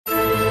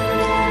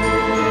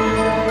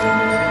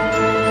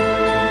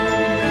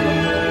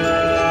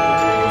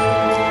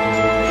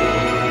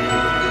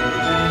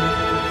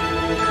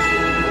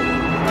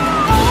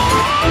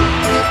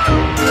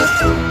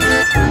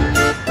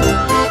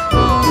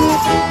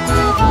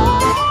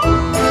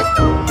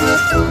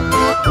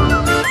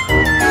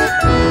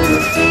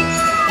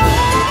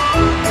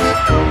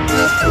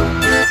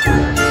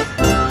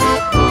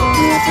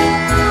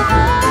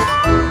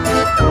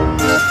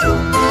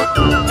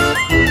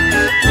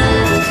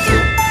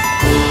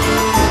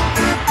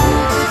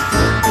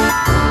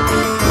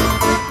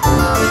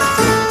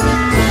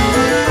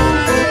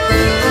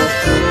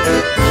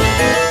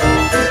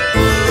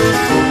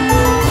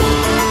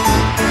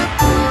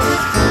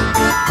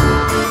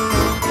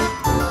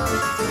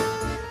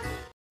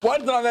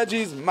What's up,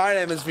 veggies? My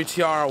name is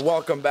VTR.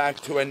 Welcome back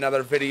to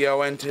another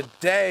video, and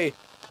today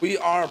we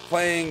are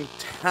playing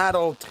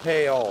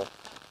Tattletail,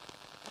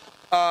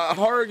 a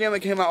horror game that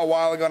came out a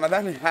while ago, and I've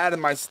actually had it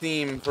in my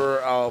Steam for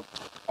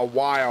a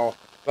while,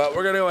 but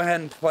we're gonna go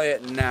ahead and play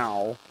it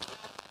now.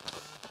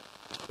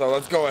 So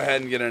let's go ahead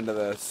and get into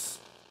this.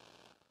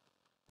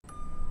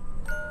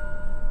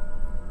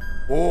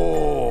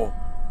 Whoa,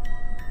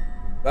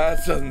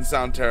 that doesn't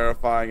sound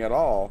terrifying at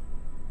all.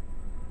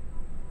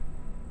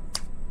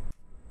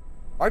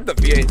 I like the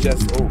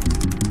VHS. Oh.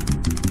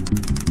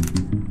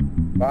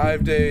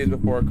 5 days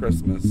before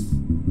Christmas.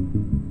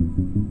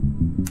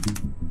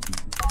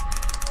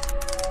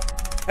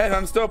 Hey, if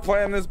I'm still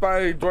playing this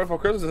by Joyful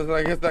Christmas,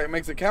 I guess that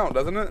makes it count,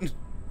 doesn't it?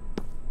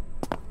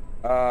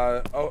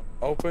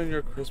 Open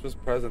your Christmas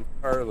present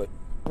early.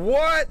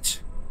 What?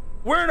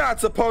 We're not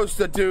supposed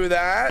to do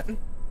that.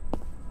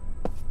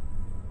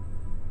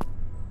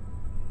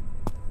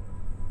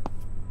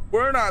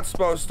 We're not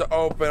supposed to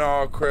open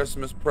our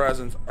Christmas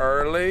presents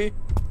early.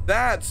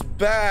 That's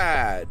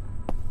bad.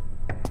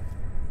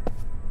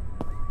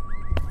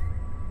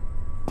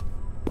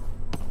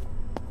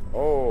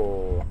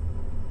 Oh.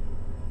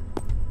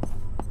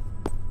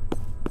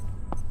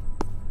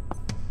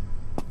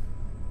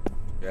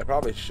 Yeah, I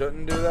probably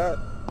shouldn't do that.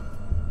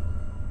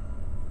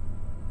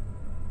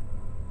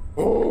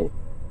 Oh.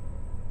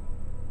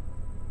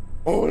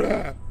 Oh,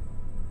 that.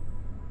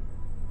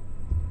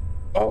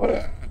 Oh,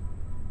 that.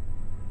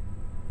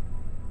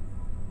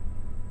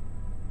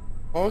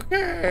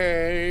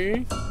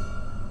 Okay. Is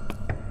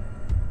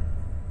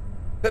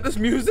that just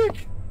music?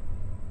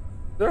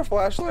 Is there a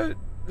flashlight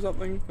or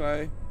something? Can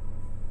I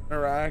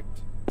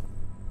interact?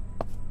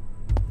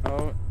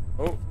 Oh,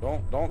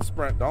 don't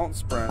sprint, don't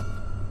sprint.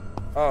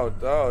 Oh,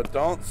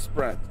 don't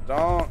sprint,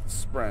 don't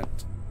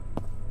sprint.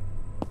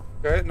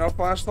 Okay, no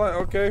flashlight,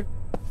 okay.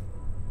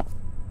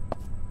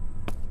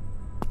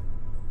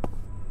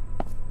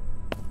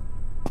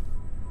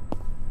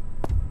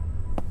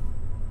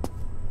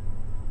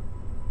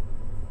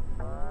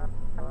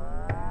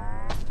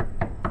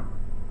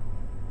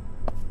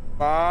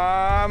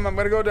 I'm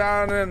gonna go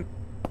down in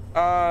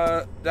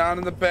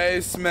the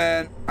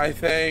basement, I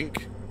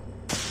think.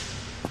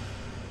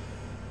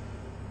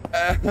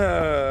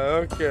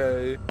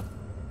 Okay.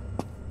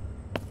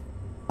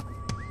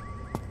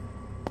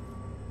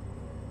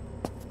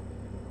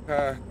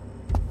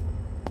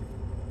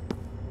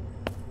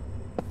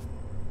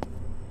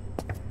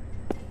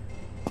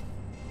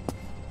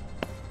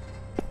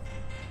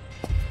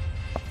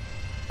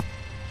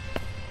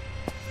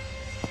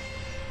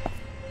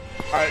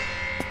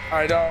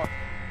 I don't.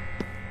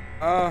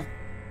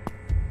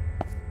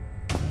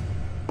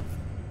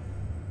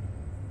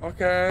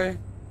 Okay.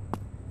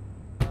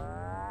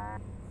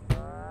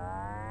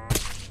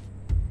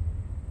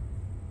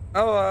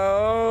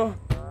 Hello.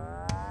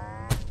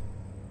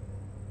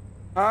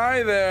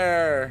 Hi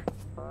there.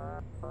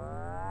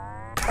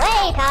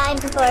 Playtime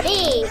for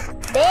me.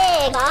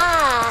 Big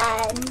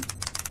on.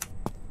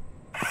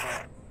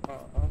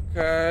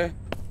 Okay.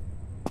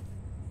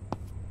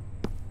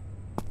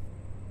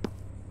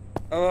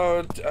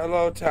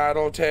 Hello,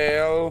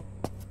 Tattletail.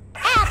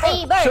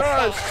 Happy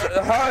birthday.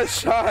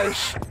 Hush,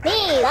 hush.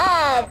 We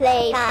love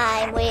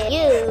playtime with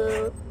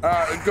you.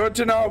 Good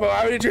to know, but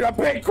I need you to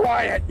be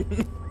quiet.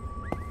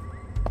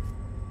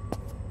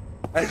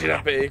 I need you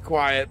to be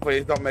quiet,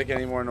 please. Don't make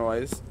any more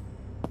noise.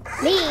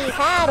 Me,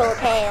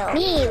 Tattletail.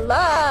 Me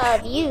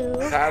love you.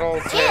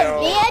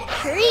 Tattletail. Give me a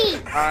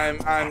treat.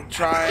 I'm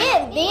trying.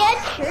 Give me a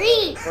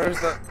treat. Where's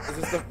the? Is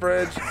this the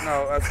fridge?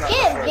 No, that's not.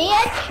 Give the me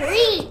a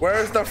treat.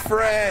 Where's the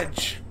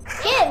fridge?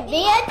 Give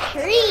me a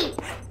treat.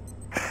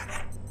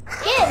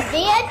 Give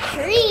me a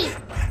treat.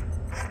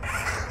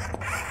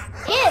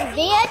 Give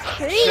me a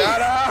treat.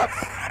 Shut up.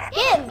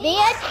 Give me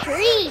a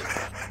treat.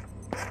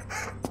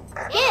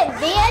 Give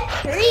me a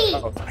treat.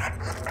 Oh.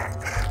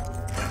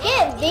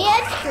 Give me a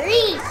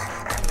treat.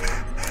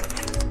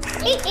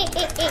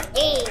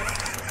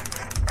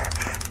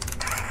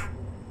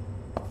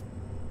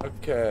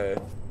 Okay.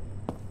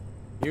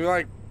 You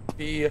like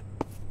be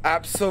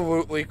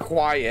absolutely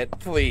quiet,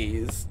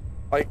 please.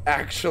 Like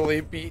actually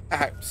be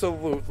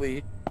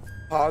absolutely,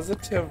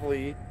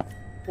 positively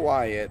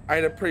quiet.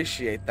 I'd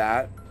appreciate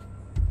that.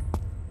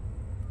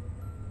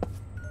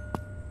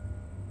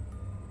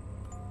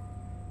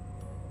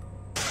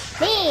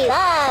 We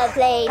love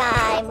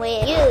playtime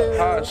with you.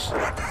 Hush.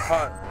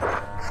 Hush.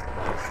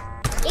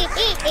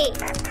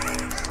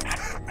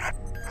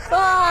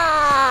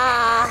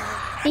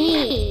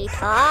 Be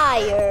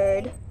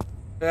tired.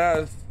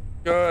 Yes,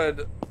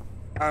 good.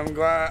 I'm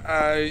glad.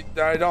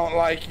 I don't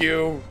like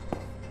you.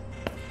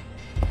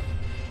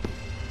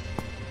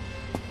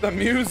 The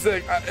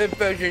music, if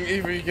they can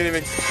even, you can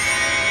even.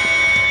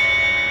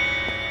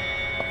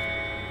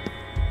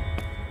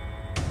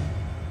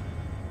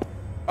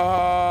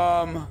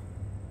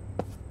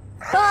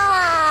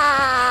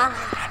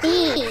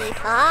 Be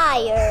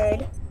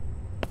tired.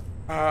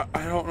 I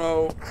don't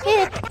know.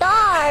 It's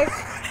dark.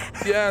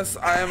 Yes,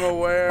 I am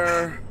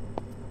aware.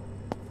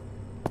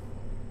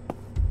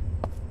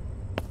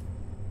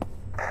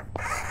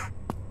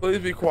 Please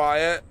be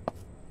quiet.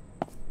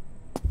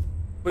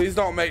 Please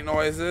don't make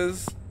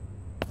noises.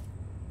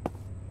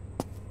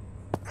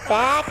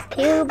 Back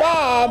to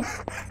bed.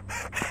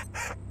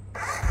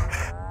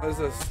 What is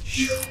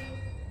this?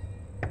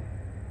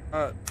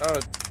 Oh,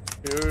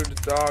 food,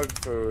 dog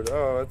food.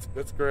 Oh,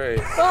 that's great.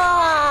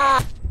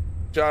 Ah!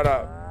 Shut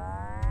up.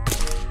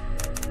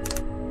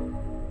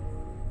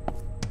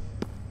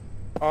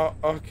 Oh,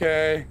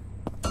 okay.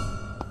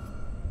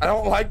 I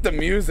don't like the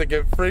music.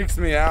 It freaks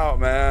me out,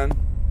 man.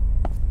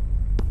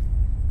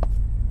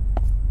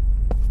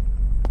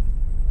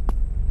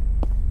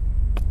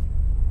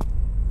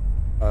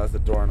 Oh, that's a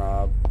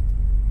doorknob.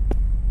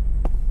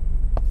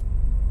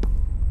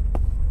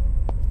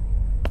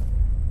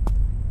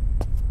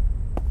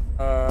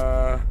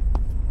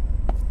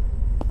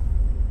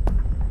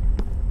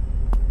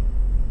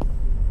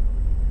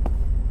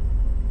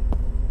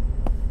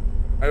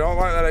 I don't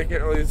like that I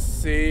can't really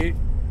see.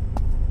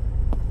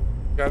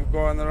 I'm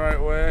going the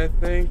right way, I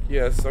think.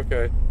 Yes,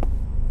 okay.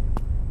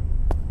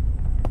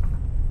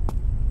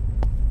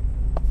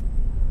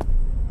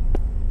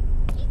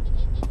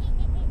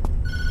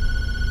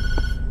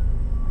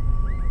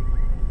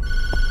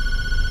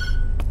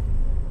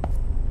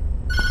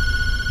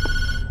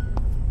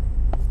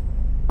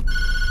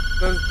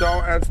 Just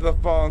don't answer the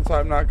phone, so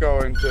I'm not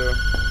going to.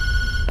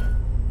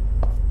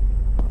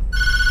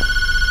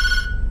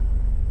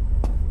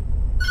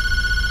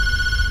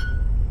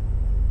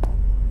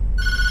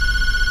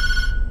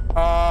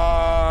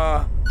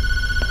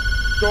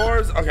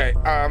 Doors. Okay,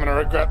 I'm gonna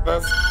regret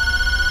this.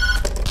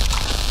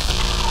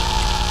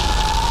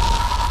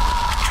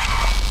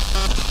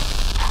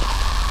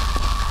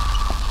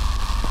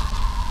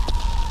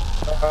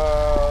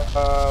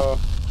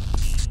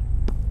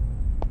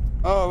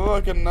 Oh,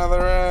 look,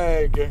 another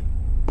egg.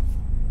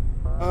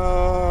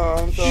 Oh,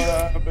 I'm so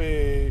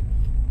happy.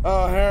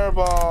 Oh,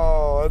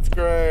 hairball. That's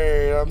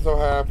great. I'm so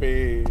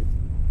happy.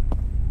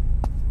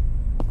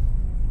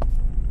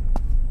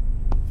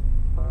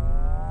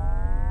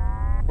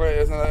 Wait,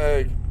 there's another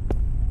egg.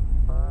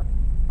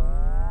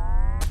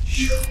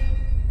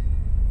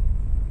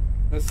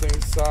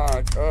 Missing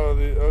sock. Oh,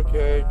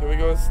 okay. Can we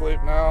go to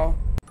sleep now?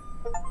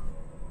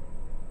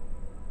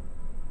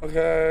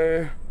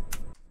 Okay.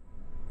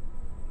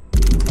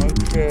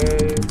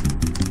 Okay.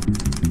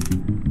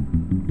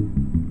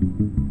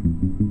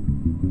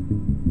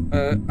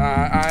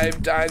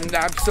 I'm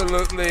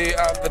absolutely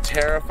of the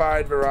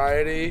terrified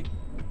variety.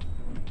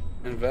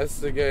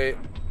 Investigate.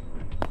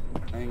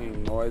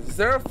 Hanging noise. Is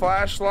there a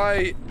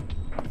flashlight?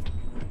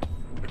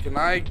 Can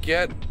I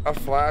get a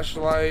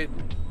flashlight,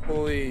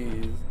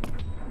 please?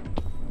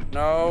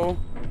 No.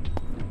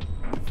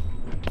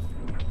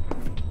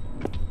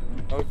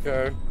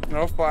 Okay.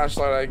 No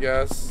flashlight, I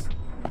guess.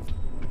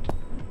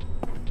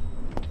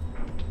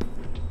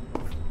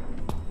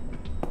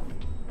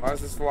 Why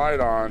is this light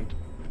on?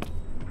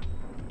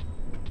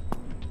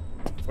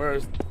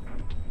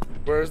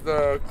 Where's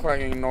the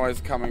clanging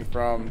noise coming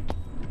from?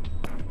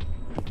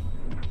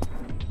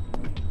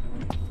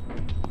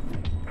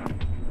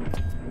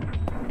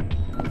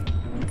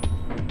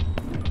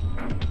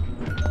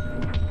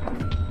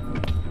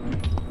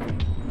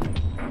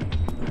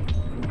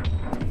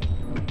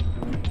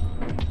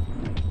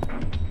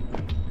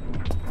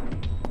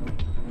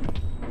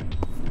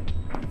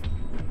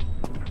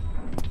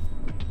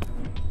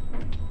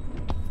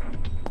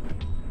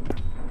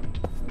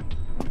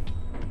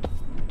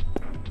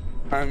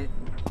 I'm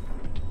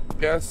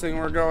guessing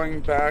we're going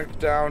back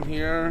down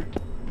here.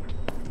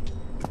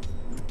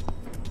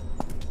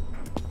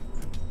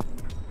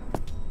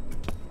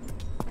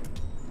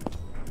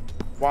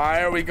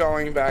 Why are we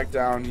going back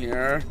down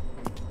here?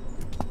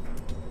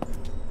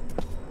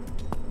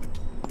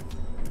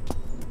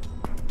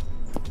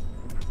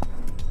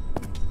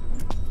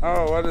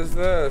 Oh, what is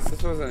this?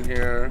 This wasn't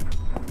here.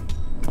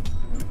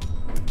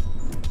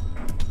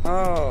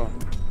 Oh.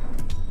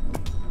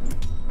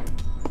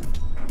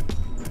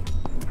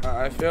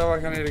 I feel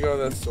like I need to go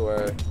this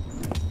way.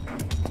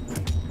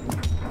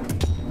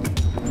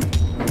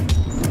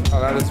 Oh,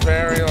 that is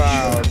very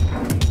loud.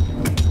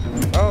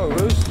 Oh,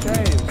 loose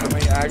change.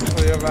 Something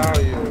actually of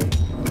value.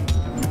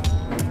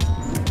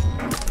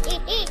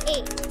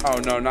 Oh,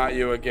 no, not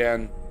you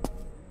again.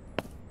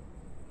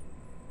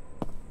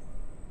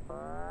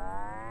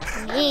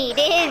 Me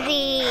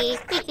dizzy.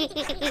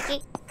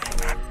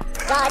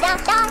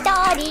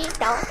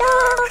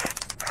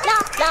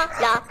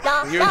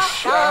 You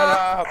shut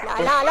up. La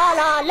la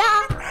la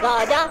la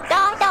la da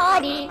da da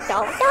dee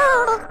da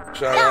da.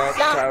 Shut up,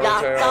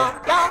 Tattletail.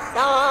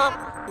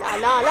 La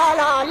la la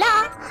la la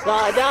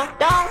la da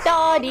da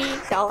da dee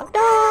da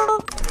da.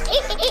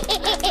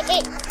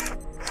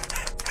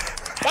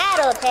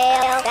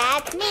 Tattletail,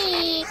 that's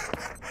me.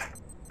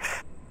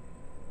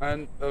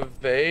 And a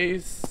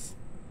vase.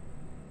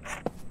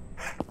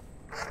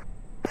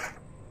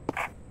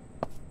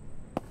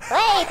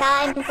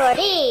 Playtime for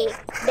thee.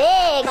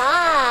 Big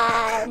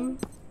on.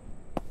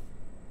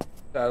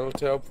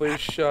 Tattletail, please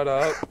shut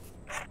up.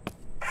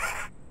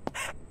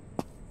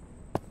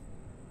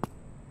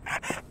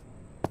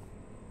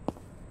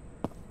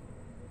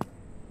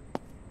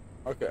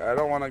 Okay, I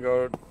don't want to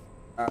go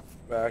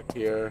back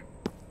here.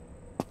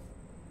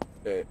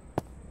 Okay.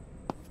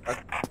 I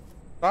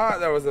thought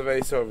there was a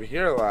vase over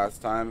here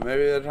last time.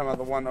 Maybe they're talking about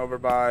the one over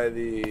by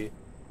the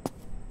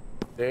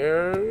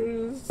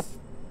stairs?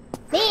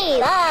 Me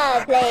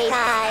love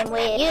playtime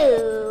with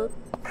you.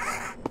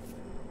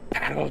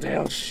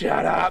 Tattletail,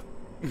 shut up!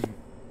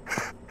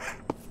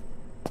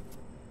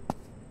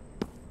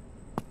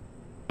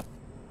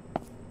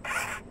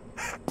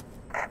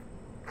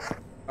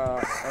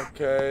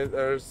 Okay,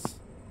 there's...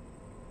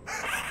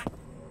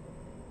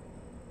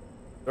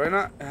 Do I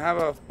not have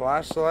a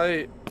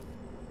flashlight?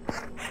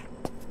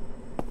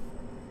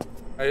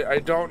 I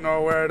don't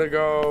know where to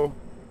go.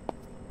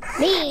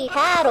 Me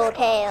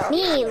Tattletail.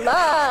 Me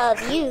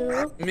love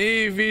you.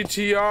 Me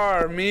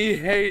VTR. Me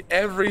hate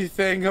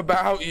everything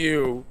about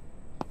you.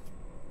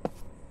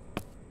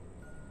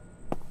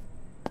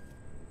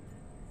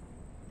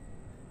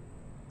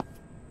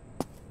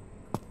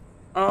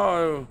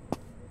 Oh,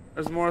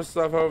 there's more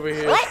stuff over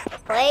here.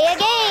 Let's play a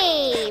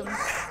game.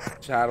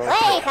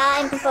 Tattletail.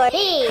 Playtime for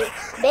me.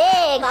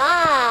 Big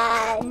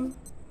on.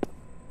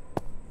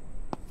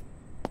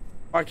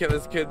 Why can't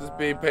this kid just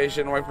be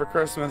patient and wait for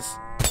Christmas?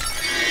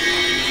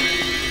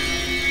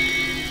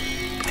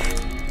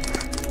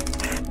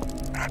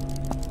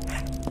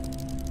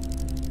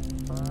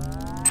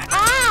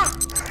 Ah!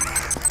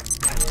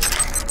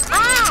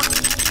 Ah!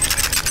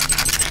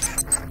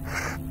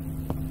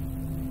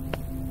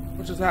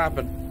 What just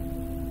happened?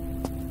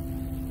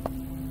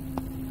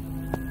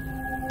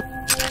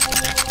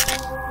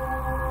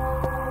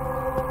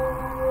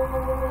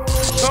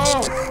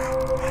 No!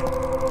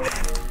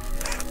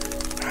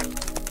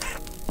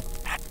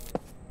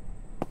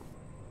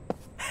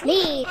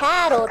 Me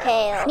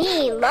Tattletail.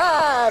 Me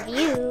love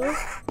you.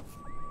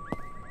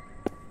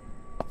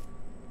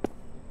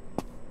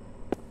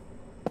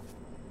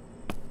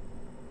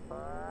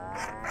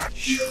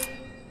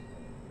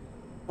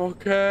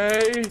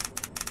 Okay.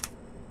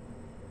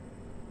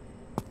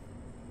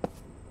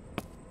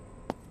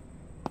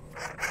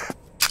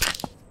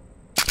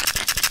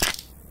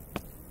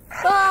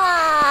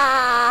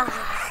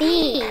 Ah!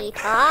 Be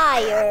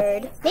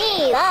tired.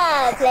 Me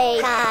love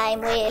playtime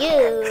with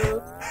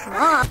you.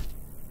 Mom.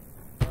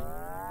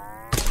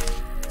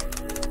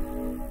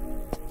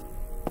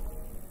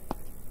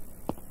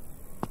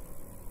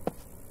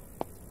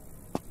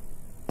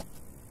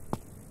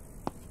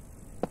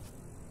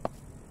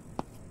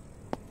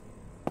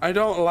 I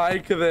don't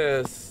like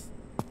this.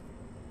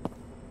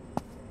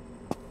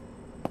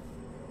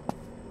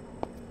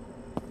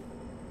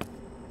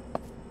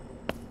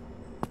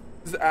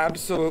 This is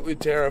absolutely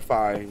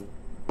terrifying.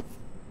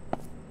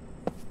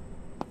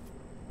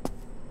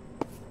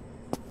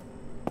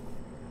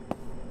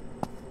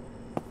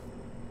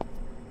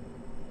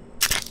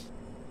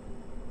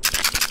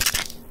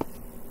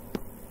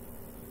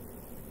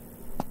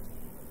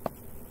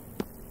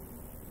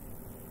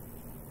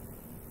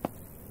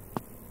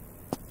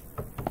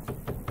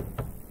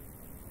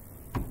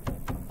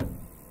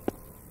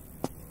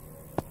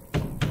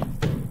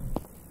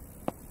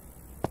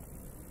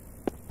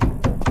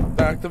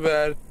 Back to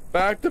bed,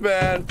 back to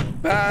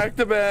bed, back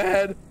to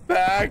bed,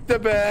 back to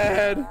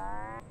bed.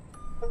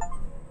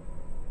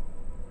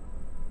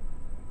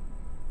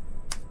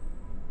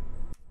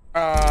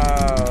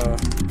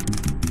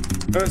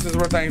 This is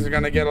where things are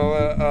gonna get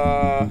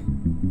a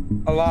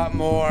lot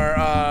more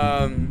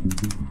of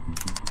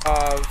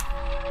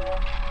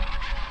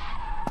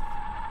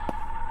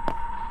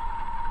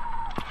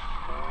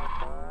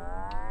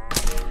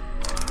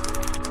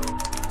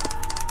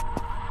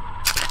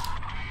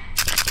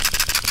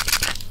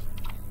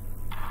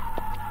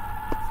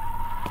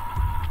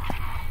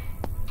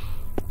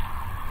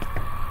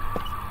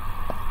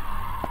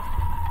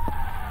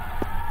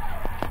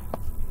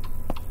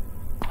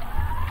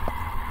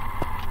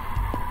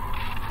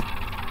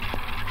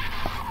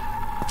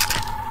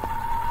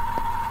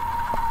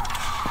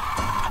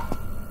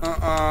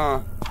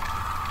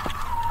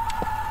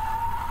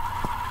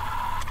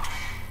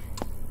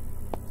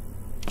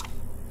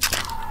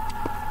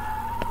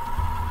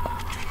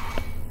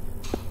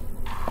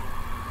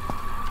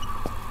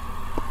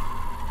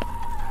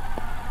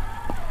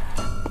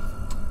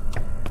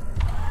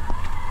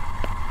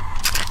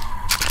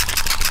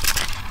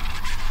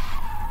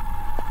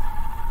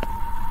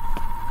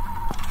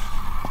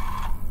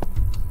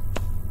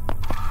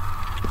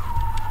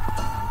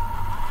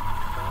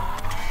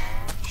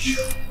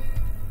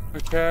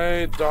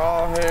okay,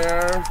 doll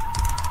hair.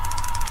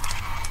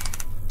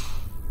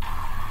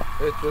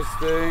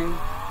 Interesting.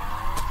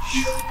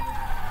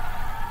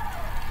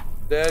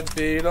 Dead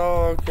beetle,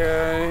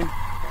 okay.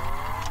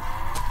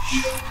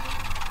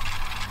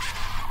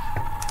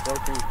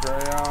 Broken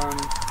crayon.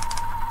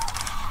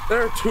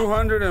 There are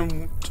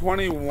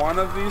 221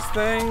 of these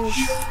things.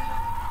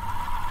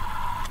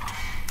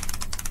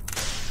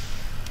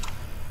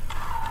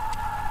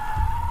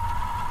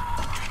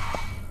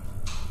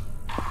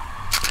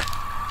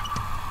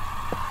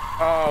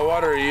 Oh,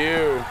 what are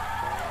you?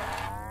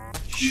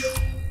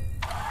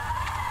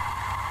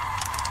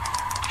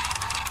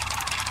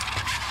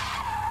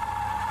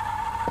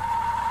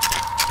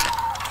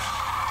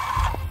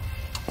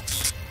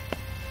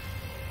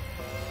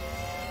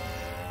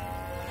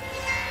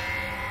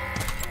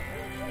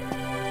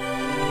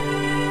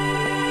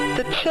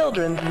 The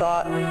children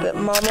thought that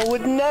Mama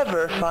would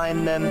never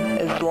find them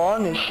as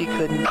long as she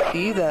couldn't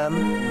see them.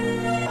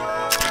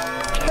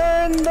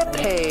 Turn the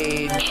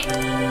page.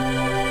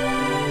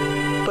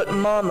 But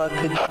Mama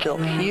could still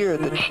hear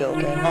the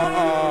children.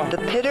 The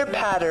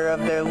pitter-patter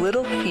of their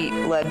little feet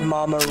led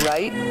Mama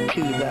right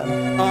to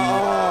them.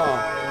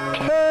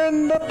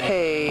 Turn the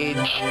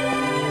page.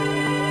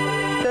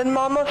 Then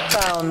Mama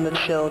found the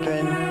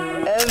children,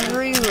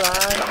 every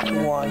last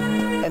one,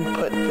 and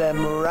put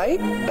them right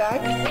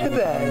back to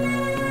bed.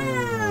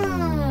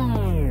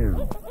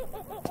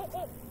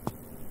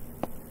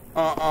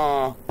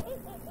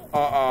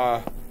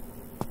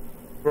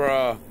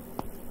 Bruh.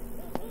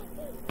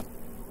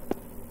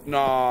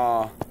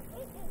 Nah.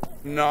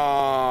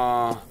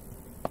 Nah.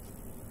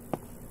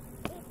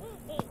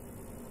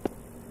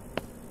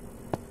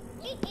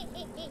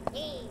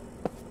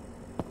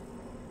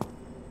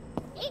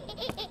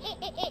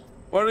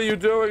 What are you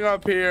doing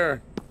up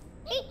here?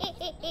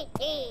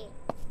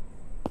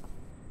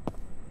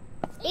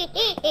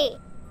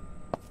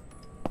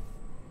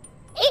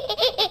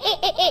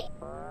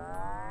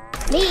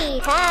 Me,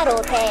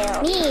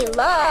 Tattletail, me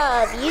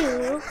love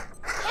you.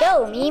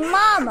 Show me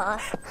Mama.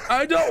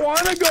 I don't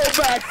want to go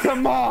back to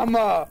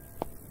Mama.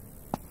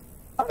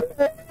 I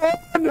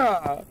don't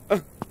wanna.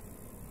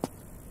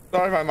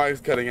 Sorry, my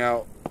mic's cutting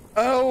out.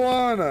 I don't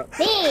wanna.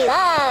 Me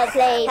love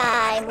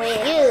playtime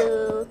with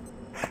you.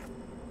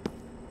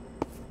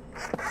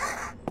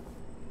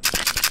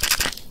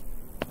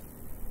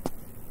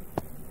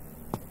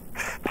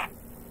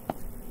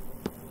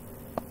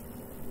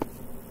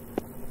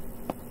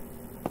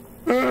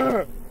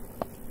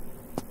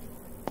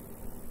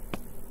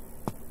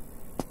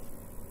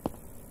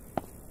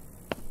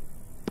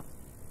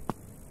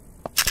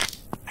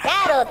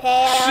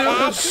 Tattletail,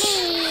 that's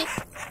me.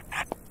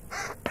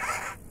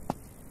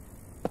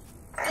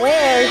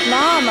 Where's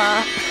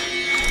Mama?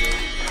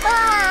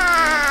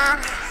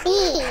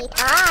 Be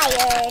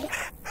tired.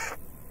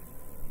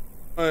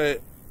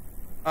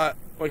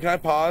 Wait, can I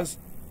pause?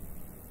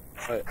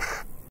 Wait,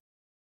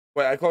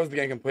 I closed the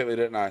game completely,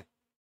 didn't I?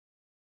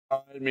 I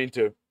didn't mean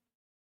to.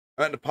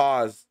 I meant to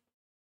pause.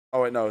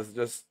 Oh wait, no, it's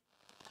just...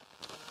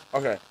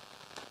 Okay.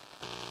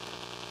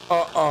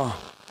 I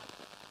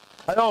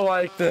don't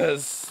like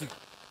this.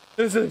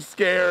 This is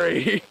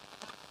scary.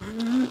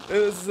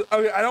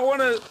 Okay, I don't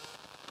want to...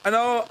 I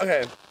know,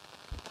 okay.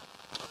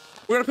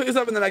 We're gonna pick this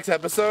up in the next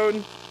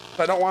episode.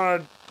 So I don't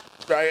want to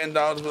drag it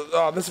down.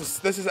 Oh, this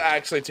is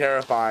actually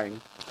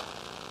terrifying.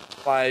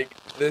 Like,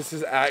 this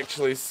is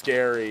actually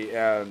scary,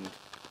 and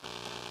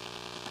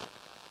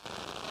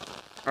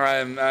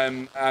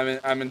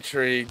I'm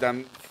intrigued.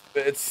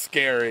 It's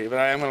scary, but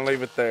I am gonna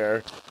leave it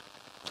there.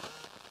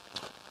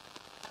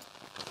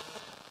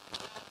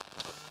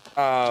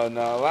 Oh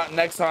no!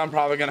 Next time I'm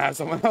probably gonna have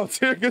someone else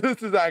here because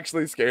this is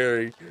actually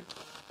scary.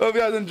 Hope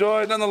you guys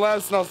enjoyed,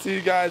 nonetheless, and I'll see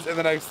you guys in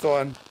the next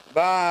one.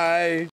 Bye.